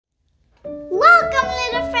Welcome,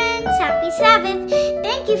 little friends. Happy Sabbath.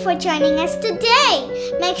 Thank you for joining us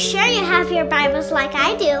today. Make sure you have your Bibles like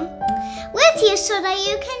I do with you so that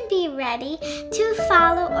you can be ready to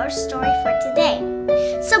follow our story for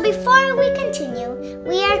today. So before we continue,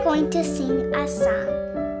 we are going to sing a song.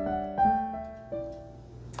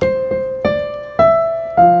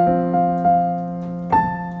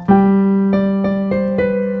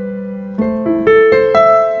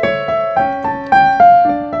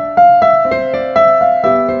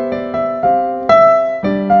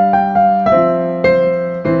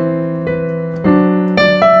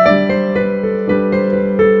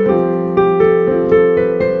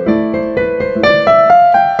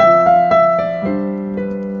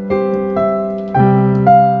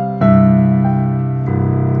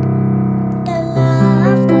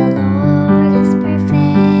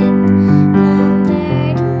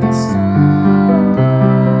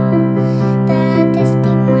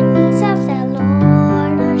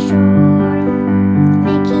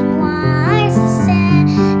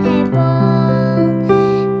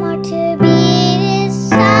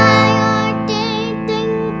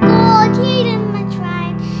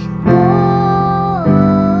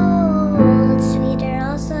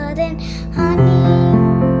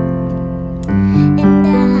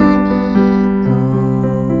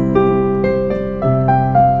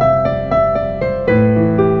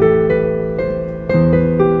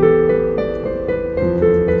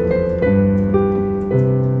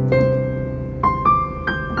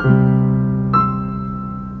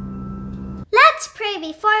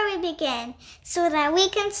 Before we begin, so that we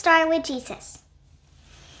can start with Jesus.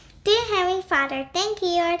 Dear Heavenly Father, thank you,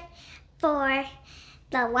 Lord, for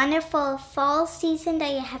the wonderful fall season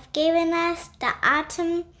that you have given us, the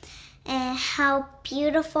autumn, and how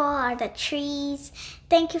beautiful are the trees.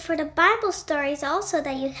 Thank you for the Bible stories also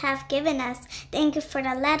that you have given us. Thank you for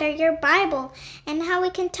the letter, your Bible, and how we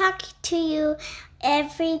can talk to you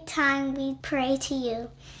every time we pray to you.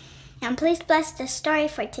 And please bless the story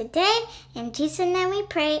for today. In Jesus' name we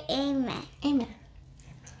pray, amen. Amen.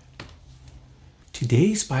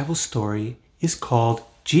 Today's Bible story is called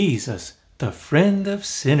Jesus, the Friend of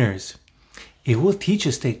Sinners. It will teach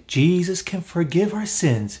us that Jesus can forgive our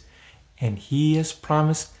sins, and He has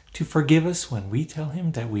promised to forgive us when we tell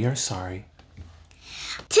Him that we are sorry.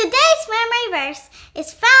 Today's memory verse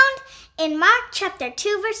is found in Mark chapter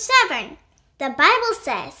 2, verse 7. The Bible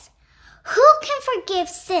says, "Who can forgive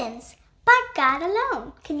sins but God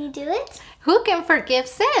alone?" Can you do it? Who can forgive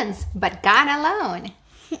sins but God alone?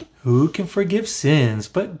 Who can forgive sins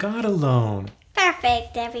but God alone?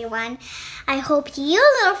 Perfect, everyone. I hope you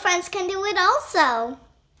little friends can do it also.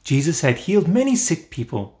 Jesus had healed many sick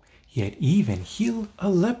people. He had even healed a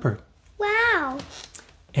leper. Wow.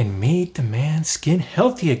 And made the man's skin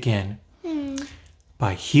healthy again.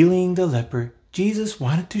 By healing the leper, Jesus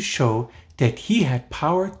wanted to show that He had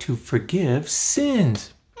power to forgive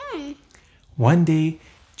sins. One day,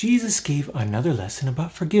 Jesus gave another lesson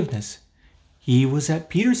about forgiveness. He was at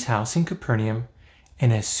Peter's house in Capernaum,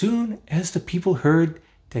 and as soon as the people heard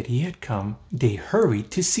that He had come, they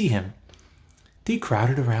hurried to see Him. They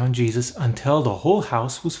crowded around Jesus until the whole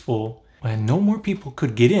house was full. When no more people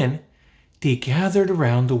could get in, they gathered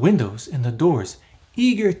around the windows and the doors,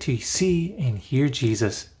 eager to see and hear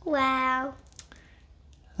Jesus. Wow.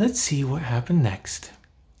 Let's see what happened next.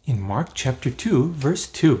 In Mark chapter 2, verse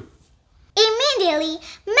 2. Immediately,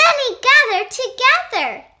 many gathered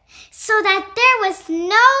together, so that there was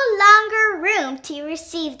no longer room to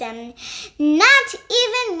receive them, not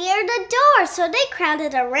even near the door. So they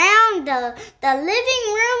crowded around the living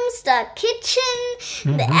rooms, the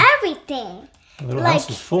kitchen, everything. The little house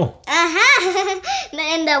was full.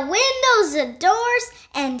 And the windows, the doors,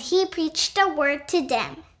 and He preached the word to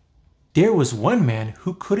them. There was one man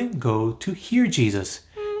who couldn't go to hear Jesus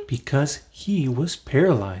because he was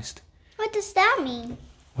paralyzed. What does that mean?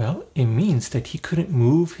 Well, it means that he couldn't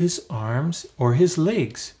move his arms or his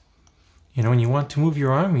legs. You know, when you want to move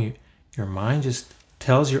your arm, your mind just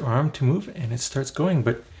tells your arm to move and it starts going.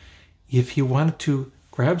 But if he wanted to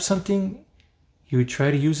grab something, he would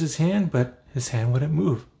try to use his hand, but his hand wouldn't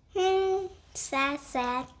move.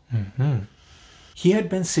 Sad. He had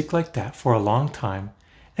been sick like that for a long time,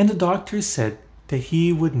 and the doctors said that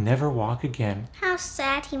he would never walk again. How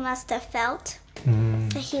sad he must have felt.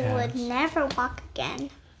 That he would never walk again.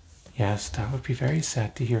 Yes, that would be very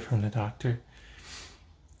sad to hear from the doctor.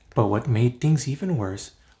 But what made things even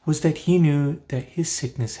worse was that he knew that his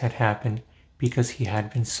sickness had happened because he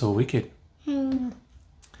had been so wicked.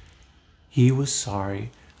 He was sorry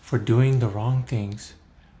for doing the wrong things,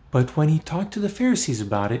 but when he talked to the Pharisees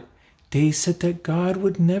about it, They said that God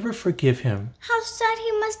would never forgive him. How sad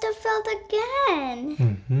he must have felt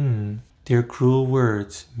again. Their cruel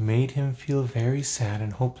words made him feel very sad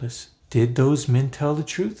and hopeless. Did those men tell the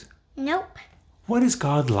truth? Nope. What is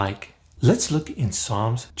God like? Let's look in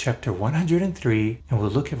Psalms chapter 103, and we'll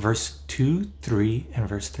look at verse 2, 3, and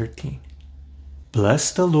verse 13.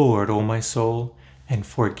 Bless the Lord, O my soul, and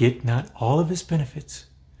forget not all of his benefits,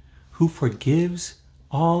 who forgives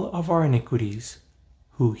all of our iniquities,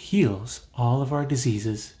 who heals all of our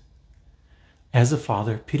diseases. As a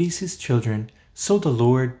father pities his children, so the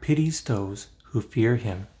Lord pities those who fear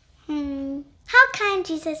him. How kind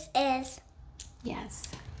Jesus is. Yes.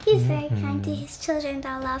 He's very kind to his children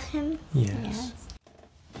that love him. Yes.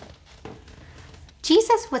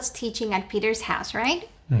 Jesus was teaching at Peter's house, right?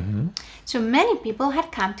 So many people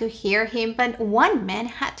had come to hear him, but one man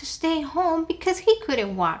had to stay home because he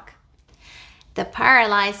couldn't walk. The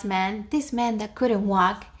paralyzed man, this man that couldn't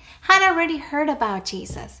walk, had already heard about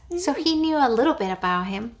Jesus, so he knew a little bit about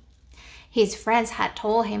him. His friends had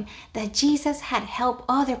told him that Jesus had helped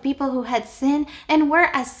other people who had sinned and were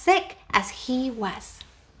as sick as he was.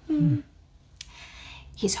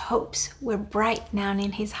 His hopes were bright now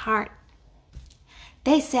in his heart.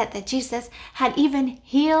 They said that Jesus had even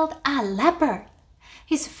healed a leper.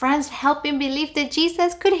 His friends helped him believe that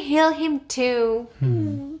Jesus could heal him too.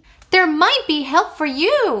 There might be help for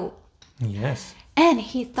you. Yes. And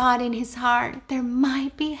he thought in his heart, there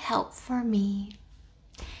might be help for me.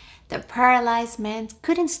 The paralyzed man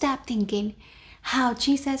couldn't stop thinking how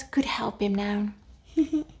Jesus could help him now.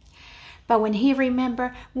 But when he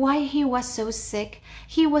remembered why he was so sick,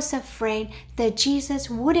 he was afraid that Jesus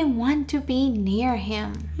wouldn't want to be near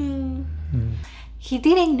him. He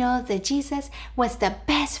didn't know that Jesus was the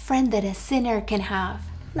best friend that a sinner can have.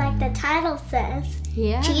 Like the title says,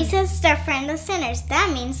 Yeah. Jesus, the friend of sinners.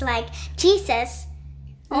 That means like Jesus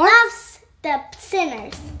loves the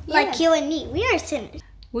sinners. Like Yes. you and me. We are sinners.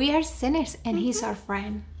 We are sinners and he's our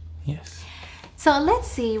friend. Yes. So let's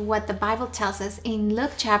see what the Bible tells us in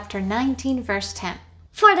Luke chapter 19, verse 10.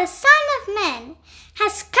 For the Son of Man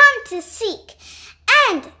has come to seek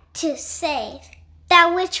and to save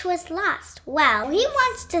that which was lost. Wow, he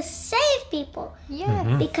wants to save people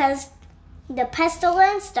Yes. because the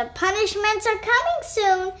pestilence, the punishments are coming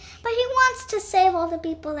soon, but he wants to save all the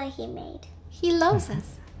people that he made. He loves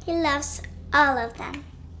us. He loves all of them.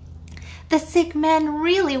 The sick man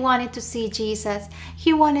really wanted to see Jesus.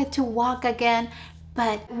 He wanted to walk again,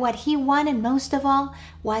 but what he wanted most of all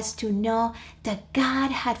was to know that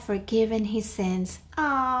God had forgiven his sins.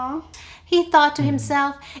 Aww. He thought to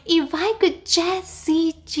himself, if I could just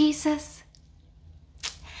see Jesus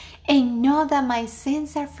and know that my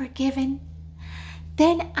sins are forgiven,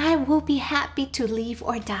 then I will be happy to live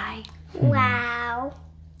or die. Wow.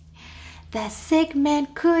 The sick man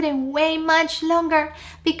couldn't wait much longer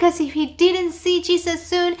because if he didn't see Jesus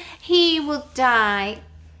soon, he would die.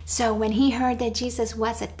 So when he heard that Jesus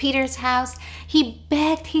was at Peter's house, he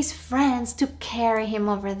begged his friends to carry him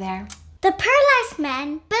over there. The paralyzed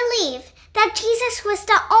man believed that Jesus was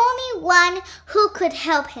the only one who could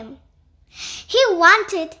help him. He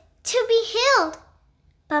wanted to be healed,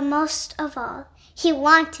 but most of all, he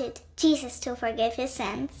wanted Jesus to forgive his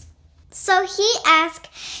sins. So he asked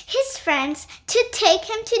his friends to take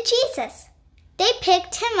him to Jesus. They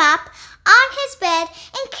picked him up on his bed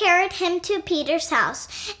and carried him to Peter's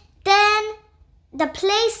house, then the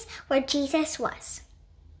place where Jesus was.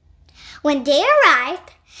 When they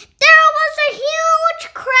arrived, there was a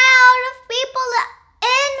huge crowd of people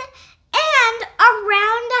in and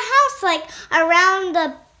around the house, like around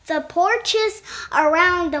the porches,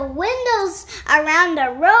 around the windows, around the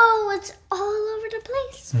roads, all over the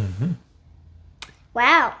place.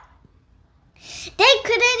 Wow. They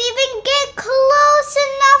couldn't even get close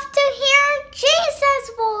enough to hear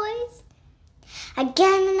Jesus' voice.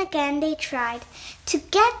 Again and again they tried to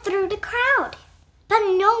get through the crowd, but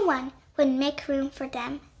no one would make room for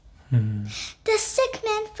them. The sick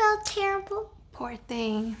man felt terrible. Poor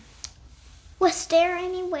thing. Was there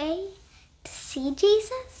any way to see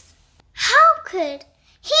Jesus? How could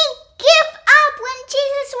he give up when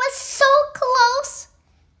Jesus was so close?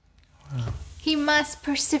 He must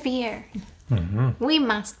persevere. We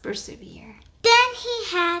must persevere. Then he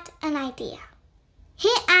had an idea.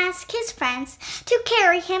 He asked his friends to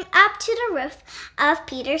carry him up to the roof of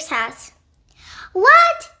Peter's house.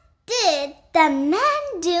 What did the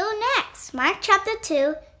men do next? Mark chapter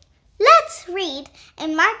 2. Let's read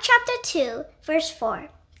in Mark chapter 2, verse 4.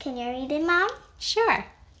 Can you read it, Mom? Sure.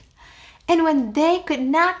 And when they could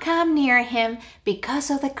not come near him because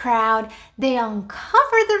of the crowd, they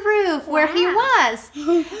uncovered the roof where he was.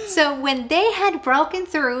 So when they had broken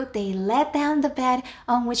through, they let down the bed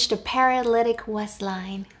on which the paralytic was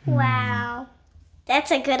lying. Wow.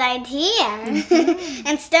 That's a good idea.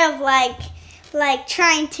 Instead of like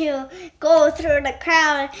trying to go through the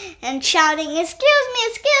crowd and shouting, excuse me,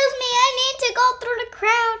 I need to go through the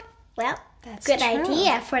crowd. Well, that's good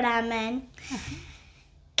idea for that man.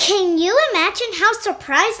 Can you imagine how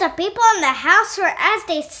surprised the people in the house were as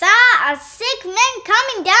they saw a sick man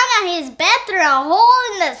coming down on his bed through a hole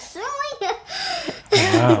in the ceiling?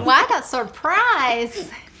 Wow. What a surprise!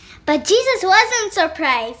 But Jesus wasn't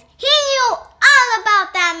surprised. He knew all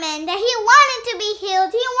about that man, that he wanted to be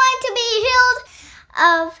healed. He wanted to be healed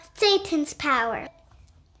of Satan's power.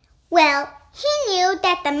 Well, he knew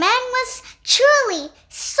that the man was truly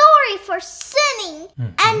sorry for sinning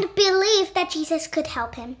and believed that Jesus could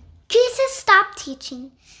help him. Jesus stopped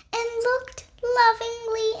teaching and looked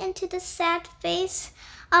lovingly into the sad face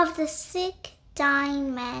of the sick,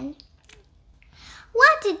 dying man.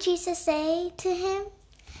 What did Jesus say to him?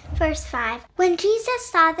 Verse 5. When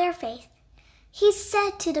Jesus saw their faith, he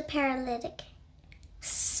said to the paralytic,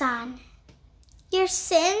 Son, your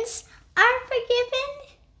sins are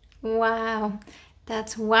forgiven. Wow,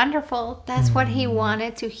 that's wonderful. That's what he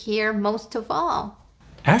wanted to hear most of all.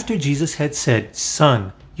 After Jesus had said,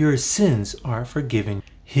 Son, your sins are forgiven,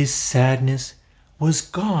 his sadness was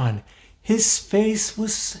gone. His face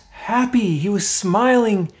was happy. He was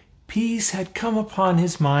smiling. Peace had come upon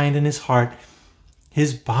his mind and his heart.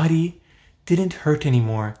 His body didn't hurt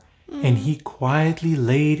anymore, and he quietly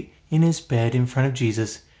laid in his bed in front of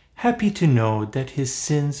Jesus, happy to know that his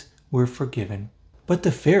sins were forgiven. But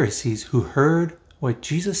the Pharisees who heard what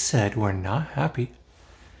Jesus said were not happy.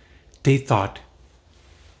 They thought,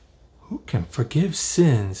 who can forgive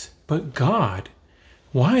sins but God?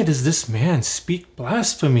 Why does this man speak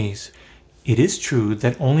blasphemies? It is true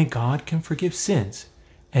that only God can forgive sins,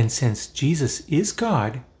 and since Jesus is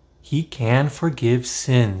God, he can forgive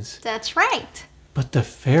sins. That's right. But the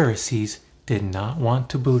Pharisees did not want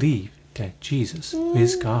to believe that Jesus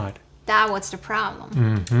is God. That was the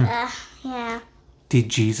problem. Yeah. Did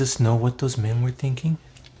Jesus know what those men were thinking?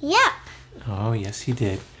 Yep. Oh, yes, he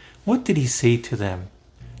did. What did he say to them?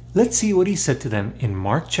 Let's see what he said to them in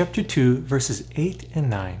Mark chapter 2, verses 8 and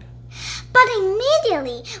 9. But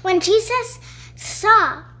immediately when Jesus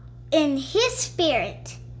saw in his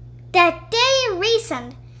spirit that they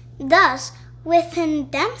reasoned thus within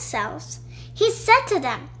themselves, he said to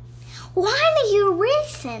them, Why do you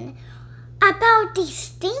reason about these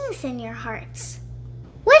things in your hearts?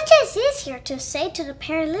 Which is easier to say to the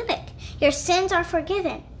paralytic, Your sins are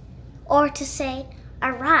forgiven, or to say,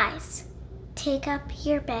 Arise, take up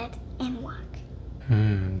your bed and walk?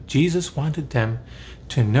 Jesus wanted them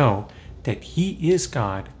to know that he is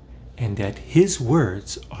God and that his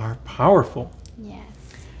words are powerful. Yes.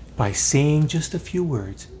 By saying just a few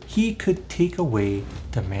words, he could take away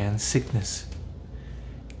the man's sickness.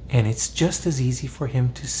 And it's just as easy for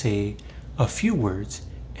him to say a few words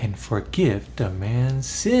and forgive the man's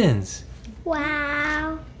sins.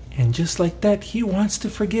 Wow. And just like that, he wants to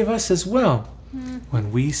forgive us as well.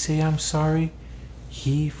 When we say, I'm sorry,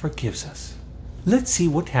 he forgives us. Let's see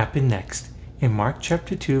what happened next in Mark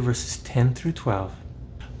chapter 2, verses 10 through 12.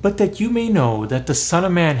 But that you may know that the Son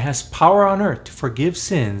of Man has power on earth to forgive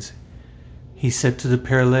sins, he said to the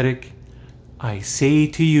paralytic, I say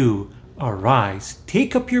to you, arise,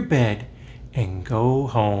 take up your bed, and go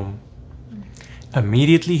home.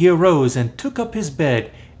 Immediately he arose and took up his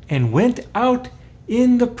bed and went out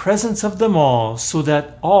in the presence of them all, so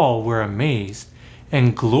that all were amazed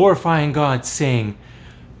and glorifying God, saying,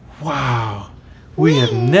 Wow, we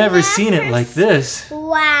have never seen it like this.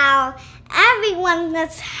 Wow. Everyone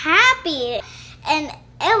was happy. And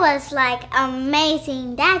it was like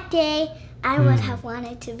amazing. That day, I would have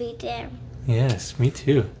wanted to be there. Yes, me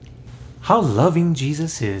too. How loving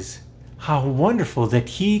Jesus is. How wonderful that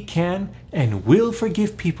he can and will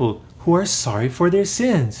forgive people who are sorry for their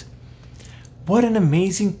sins. What an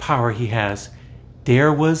amazing power he has.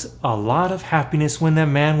 There was a lot of happiness when the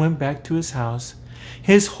man went back to his house.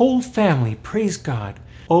 His whole family praised God.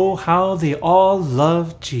 Oh, how they all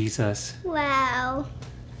loved Jesus. Wow.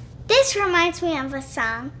 This reminds me of a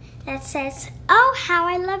song that says, Oh, how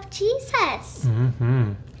I love Jesus.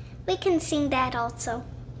 We can sing that also.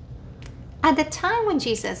 At the time when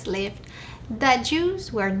Jesus lived, the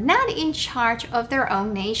Jews were not in charge of their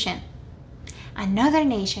own nation. Another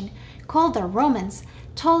nation, called the Romans,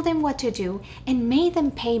 told them what to do and made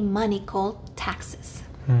them pay money called taxes.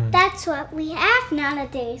 That's what we have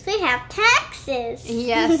nowadays. We have tax taxes.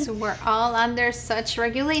 Yes, we're all under such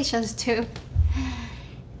regulations too.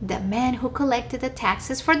 The men who collected the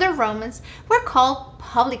taxes for the Romans were called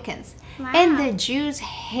publicans. Wow. And the Jews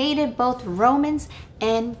hated both Romans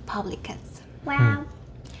and publicans. Wow.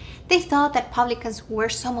 They thought that publicans were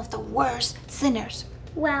some of the worst sinners.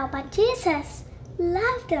 Wow, but Jesus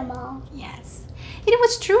loved them all. Yes. It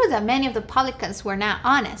was true that many of the publicans were not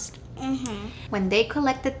honest. Mm-hmm. When they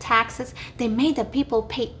collected taxes, they made the people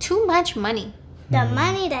pay too much money. The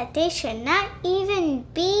money that they should not even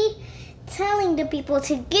be telling the people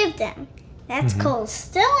to give them. That's called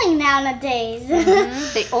stealing nowadays.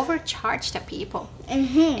 They overcharged the people.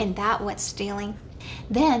 And that was stealing.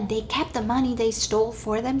 Then they kept the money they stole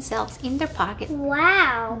for themselves in their pocket.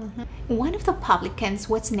 Wow. One of the publicans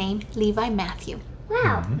was named Levi Matthew.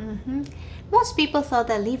 Wow. Most people thought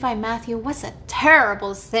that Levi Matthew was a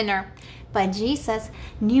terrible sinner, but Jesus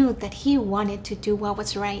knew that he wanted to do what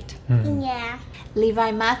was right. Yeah.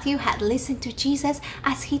 Levi Matthew had listened to Jesus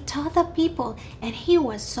as he taught the people, and he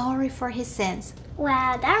was sorry for his sins.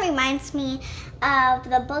 Wow, that reminds me of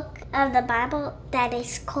the book of the Bible that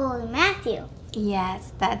is called Matthew.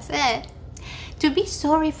 Yes, that's it. To be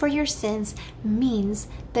sorry for your sins means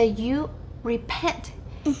that you repent,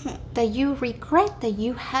 that you regret that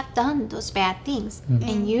you have done those bad things,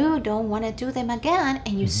 and you don't want to do them again,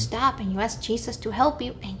 and you stop and you ask Jesus to help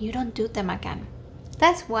you, and you don't do them again.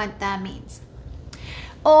 That's what that means.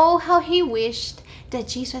 Oh, how he wished that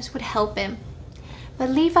Jesus would help him.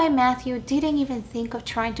 But Levi Matthew didn't even think of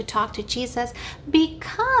trying to talk to Jesus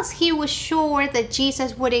because he was sure that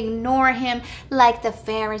Jesus would ignore him like the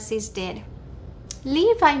Pharisees did.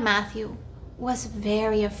 Levi Matthew was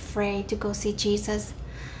very afraid to go see Jesus.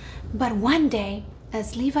 But one day,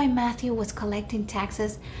 as Levi Matthew was collecting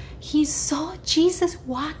taxes, he saw Jesus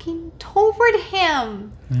walking toward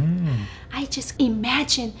him. I just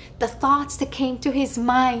imagine the thoughts that came to his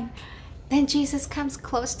mind. Then Jesus comes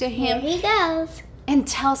close to Here him he goes. and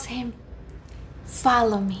tells him,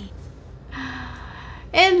 "Follow me."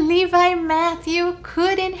 And Levi Matthew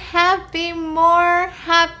couldn't have been more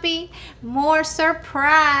happy, more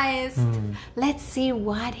surprised. Let's see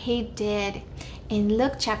what he did in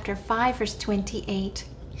Luke chapter 5, verse 28.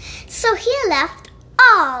 So he left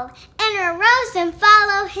all and arose and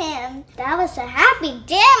followed him. That was a happy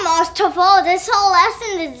day. Most of all, this whole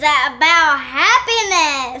lesson is about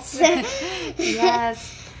happiness.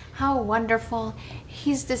 Yes, how wonderful.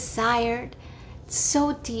 His desire,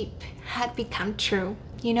 so deep, had become true.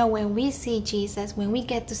 You know, when we see Jesus, when we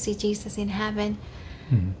get to see Jesus in heaven,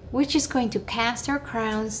 we're just going to cast our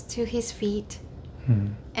crowns to his feet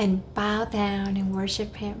and bow down and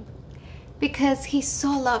worship him. Because he's so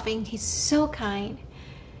loving, he's so kind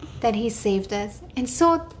that he saved us. And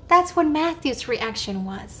so that's what Matthew's reaction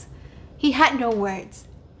was. He had no words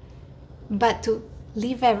but to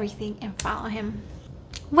leave everything and follow him.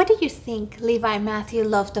 What do you think Levi Matthew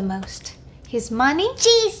loved the most? His money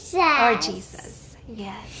Jesus. or Jesus?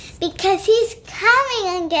 Yes. Because he's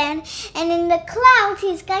coming again, and in the clouds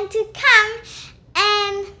he's going to come,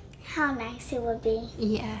 and how nice it would be.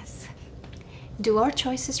 Yes. Do our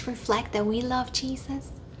choices reflect that we love Jesus?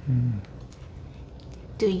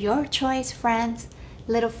 Do your choice, friends,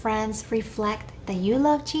 little friends, reflect that you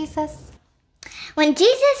love Jesus? When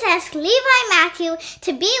Jesus asked Levi Matthew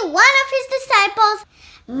to be one of his disciples,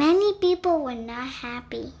 many people were not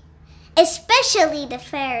happy, especially the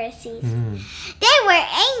Pharisees. They were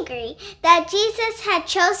angry that Jesus had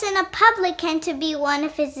chosen a publican to be one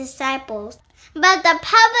of his disciples. But the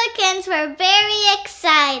publicans were very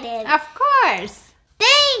excited. Of course.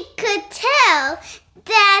 They could tell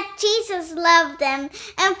that Jesus loved them.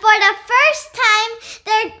 And for the first time,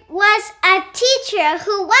 there was a teacher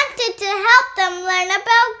who wanted to help them learn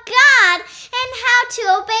about God and how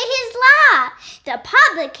to obey his law. The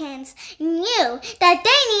publicans knew that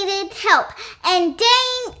they needed help, and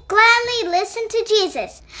they gladly listened to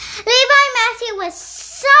Jesus. Levi Matthew was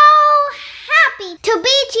so happy to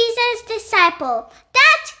be Jesus' disciple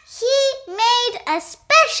that he made a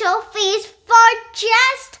special feast for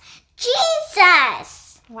just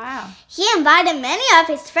Jesus. Wow. He invited many of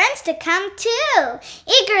his friends to come too.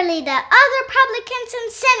 Eagerly, the other publicans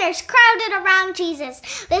and sinners crowded around Jesus,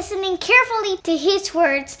 listening carefully to his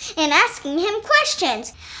words and asking him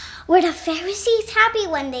questions. Were the Pharisees happy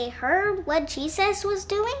when they heard what Jesus was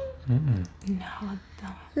doing? No.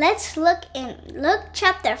 Let's look in Luke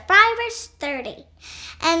chapter 5, verse 30.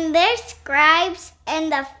 And their scribes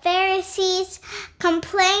and the Pharisees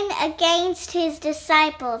complained against his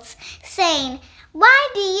disciples, saying, "Why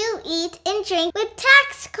do you eat and drink with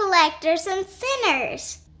tax collectors and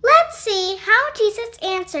sinners?" Let's see how Jesus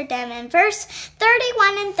answered them in verse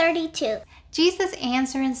 31 and 32. Jesus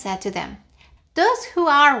answered and said to them, "Those who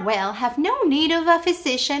are well have no need of a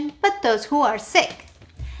physician, but those who are sick.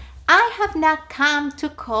 I have not come to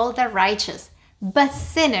call the righteous, but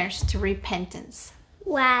sinners to repentance."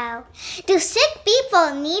 Wow. Do sick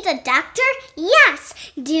people need a doctor? Yes.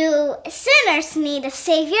 Do sinners need a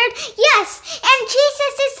savior? Yes. And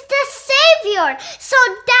Jesus is the savior. So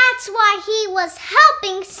that's why he was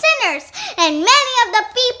helping sinners. And many of the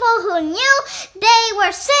people who knew they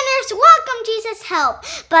were sinners welcomed Jesus' help.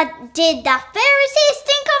 But did the Pharisees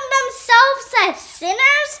think of themselves as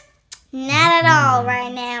sinners? Not at all,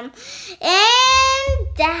 right now. And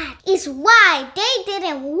that is why they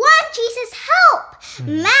didn't want Jesus' help.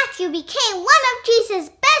 Matthew became one of Jesus'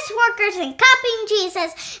 best workers in copying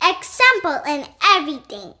Jesus' example in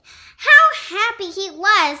everything. How happy he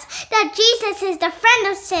was that Jesus is the friend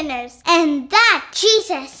of sinners and that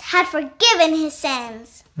Jesus had forgiven his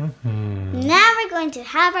sins. Now we're going to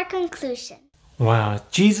have our conclusion. Wow,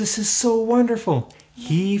 Jesus is so wonderful.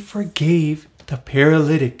 He forgave the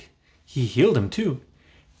paralytic. He healed him too.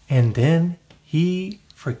 And then he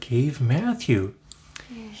forgave Matthew.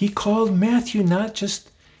 He called Matthew not just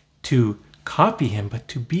to copy him, but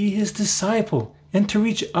to be his disciple and to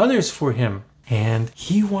reach others for him. And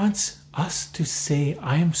he wants us to say,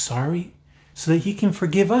 "I am sorry," so that he can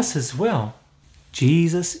forgive us as well.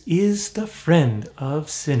 Jesus is the friend of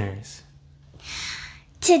sinners.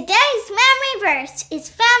 Today's memory verse is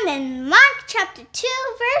found in Mark chapter 2,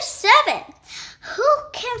 verse 7. Who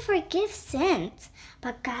can forgive sins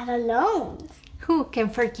but God alone? Who can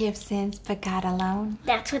forgive sins but God alone?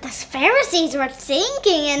 That's what the Pharisees were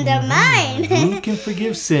thinking in their mind. Who can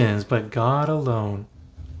forgive sins but God alone?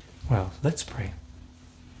 Well, let's pray.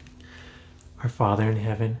 Our Father in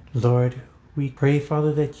heaven, Lord, we pray,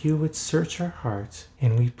 Father, that you would search our hearts.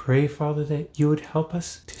 And we pray, Father, that you would help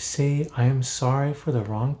us to say, "I am sorry for the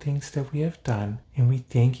wrong things that we have done." And we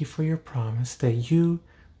thank you for your promise that you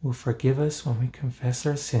will forgive us when we confess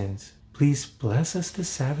our sins. Please bless us this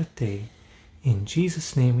Sabbath day. In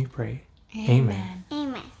Jesus' name we pray. Amen.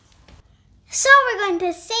 Amen. So we're going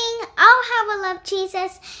to sing "Oh How I Love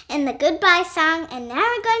Jesus" in the goodbye song. And now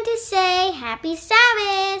we're going to say Happy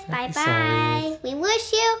Sabbath. Happy Bye-bye. Sabbath. We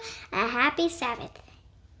wish you a happy Sabbath.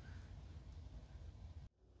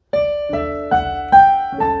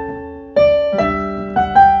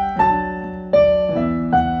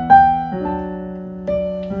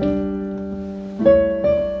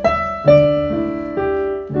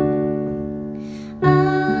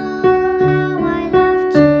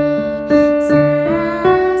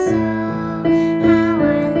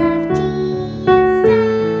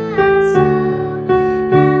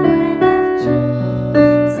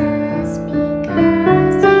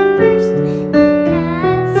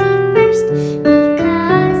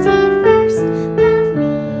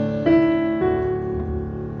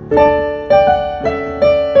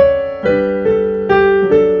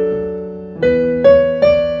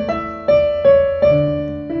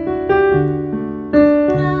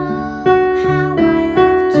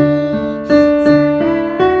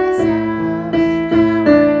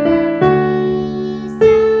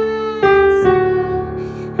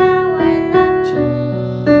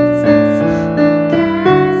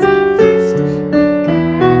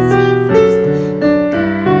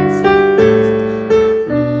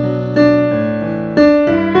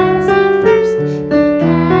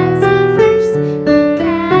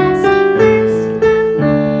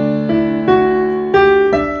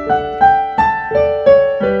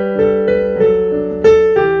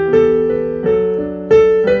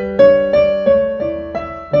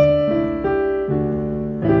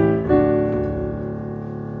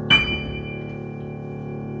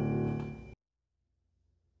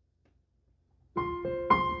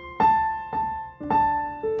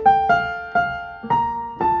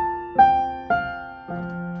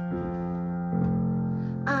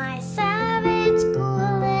 Our Sabbath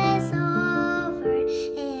school is over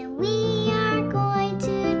and we are going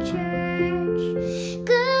to church.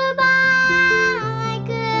 Goodbye,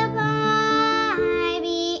 goodbye,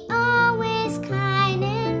 be always kind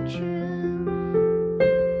and true.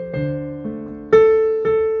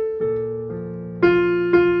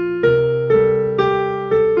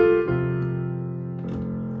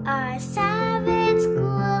 Our Sabbath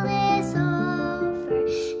school is over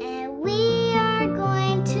and we are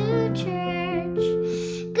going to church.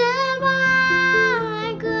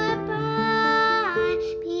 Goodbye, goodbye,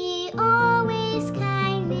 be always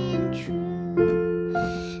kind and true.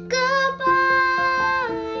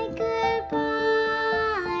 Goodbye,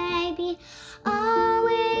 goodbye, be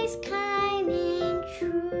always kind and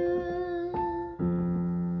true.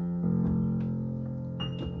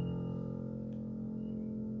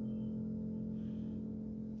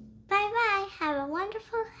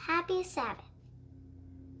 happy Sabbath.